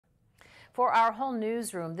For our whole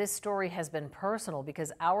newsroom, this story has been personal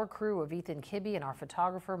because our crew of Ethan Kibbe and our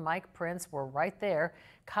photographer Mike Prince were right there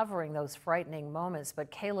covering those frightening moments. But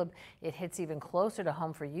Caleb, it hits even closer to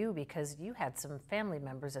home for you because you had some family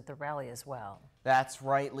members at the rally as well. That's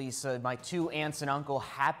right, Lisa. My two aunts and uncle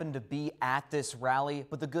happened to be at this rally,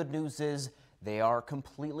 but the good news is they are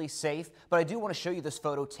completely safe. But I do want to show you this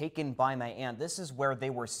photo taken by my aunt. This is where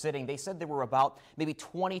they were sitting. They said they were about maybe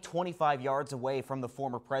 20-25 yards away from the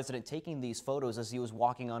former president taking these photos as he was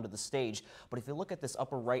walking onto the stage. But if you look at this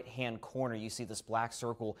upper right-hand corner, you see this black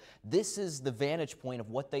circle. This is the vantage point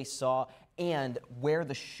of what they saw and where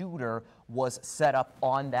the shooter was set up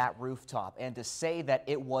on that rooftop. And to say that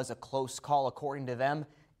it was a close call, according to them,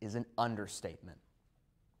 is an understatement.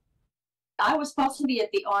 I was supposed to be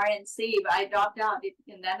at the RNC, but I dropped out,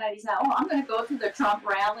 and then I decided, I'm going to go to the Trump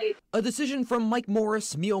rally. A decision from Mike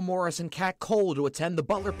Morris, Mio Morris, and Kat Cole to attend the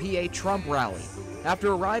Butler, PA Trump rally.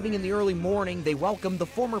 After arriving in the early morning, they welcomed the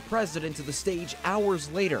former president to the stage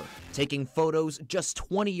hours later, taking photos just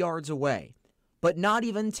 20 yards away. But not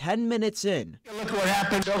even 10 minutes in, look what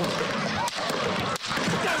happened.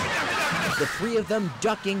 the three of them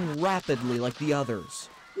ducking rapidly like the others.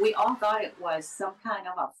 We all thought it was some kind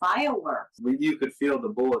of a fireworks. You could feel the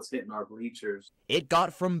bullets hitting our bleachers. It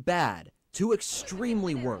got from bad to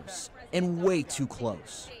extremely worse and way too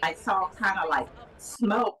close. I saw kind of like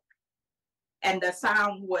smoke, and the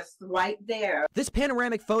sound was right there. This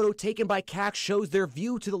panoramic photo taken by CAC shows their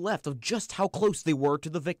view to the left of just how close they were to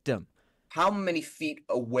the victim. How many feet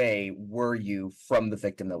away were you from the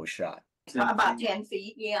victim that was shot? About 10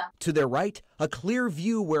 feet, yeah. To their right, a clear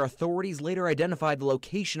view where authorities later identified the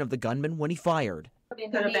location of the gunman when he fired.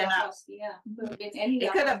 It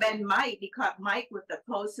could have been Mike, because Mike was the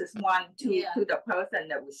closest one to the person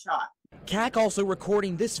that was shot. CAC also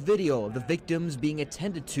recording this video of the victims being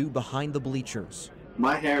attended to behind the bleachers.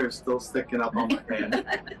 My hair is still sticking up on my head.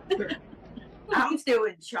 I'm still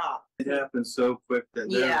in shock. It happened so quick that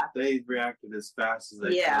they reacted as fast as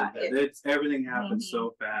they could. Everything happened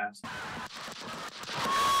so fast.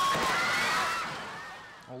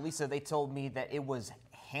 Well, Lisa, they told me that it was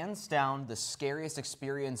hands down the scariest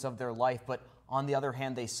experience of their life. But on the other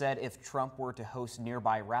hand, they said if Trump were to host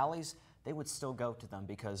nearby rallies, they would still go to them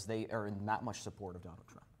because they are in that much support of Donald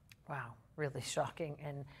Trump. Wow, really shocking,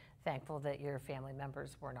 and thankful that your family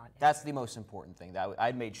members were not. That's the most important thing.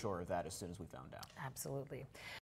 I made sure of that as soon as we found out. Absolutely.